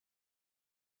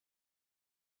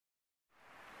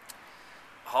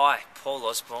Hi, Paul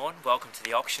Osborne. Welcome to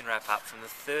the auction wrap-up from the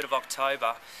 3rd of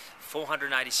October.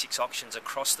 486 auctions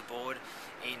across the board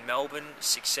in Melbourne.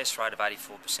 Success rate of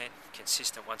 84%,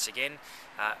 consistent once again.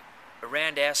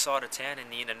 Around our side of town in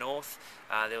the inner north,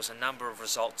 there was a number of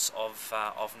results of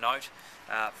note.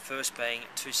 First being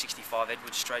 265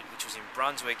 Edward Street, which was in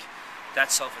Brunswick.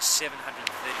 That sold for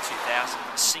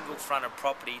 $732,000. A single fronted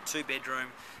property, 2-bedroom,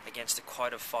 against a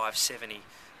quote of $570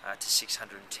 to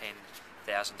 $610,000.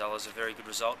 A very good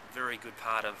result. Very good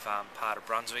part of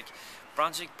Brunswick.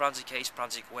 Brunswick East,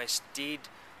 Brunswick West did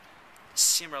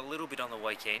simmer a little bit on the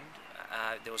weekend.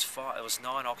 There was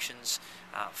 9 auctions.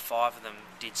 5 of them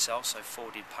did sell, so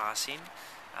 4 did pass in.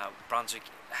 Brunswick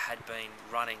had been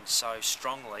running so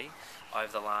strongly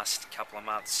over the last couple of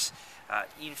months.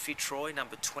 In Fitzroy,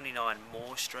 number 29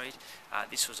 Moore Street,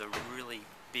 this was a really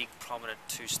big, prominent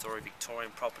 2-storey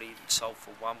Victorian property that sold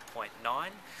for 1.9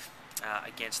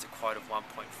 against a quote of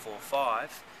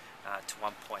 1.45 to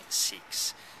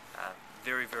 1.6.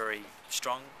 Very, very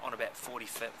strong, on about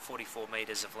 44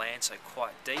 metres of land, so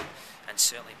quite deep, and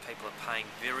certainly people are paying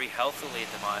very healthily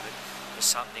at the moment for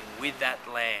something with that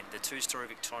land. The 2-storey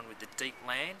Victorian with the deep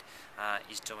land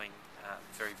is doing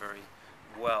very, very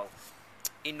well.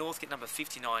 In Northcote, number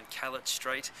 59 Callett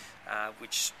Street,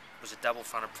 which was a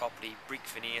double-fronted property, brick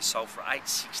veneer, sold for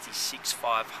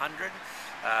 $866,500,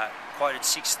 quoted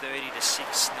 $630 to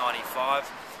 $695.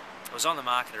 It was on the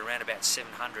market at around about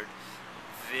 $700.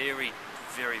 Very,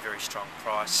 very, very strong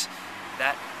price.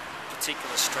 That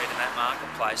particular street in that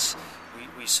marketplace,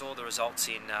 we saw the results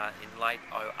in late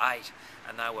 2008,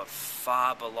 and they were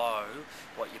far below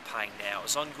what you're paying now. It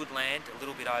was on good land, a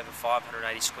little bit over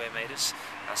 580 square metres,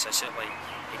 so certainly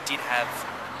it did have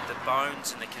the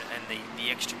bones and the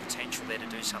extra potential there to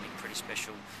do something pretty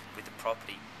special with the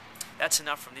property. That's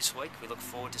enough from this week. We look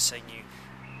forward to seeing you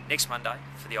next Monday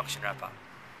for the auction wrap-up.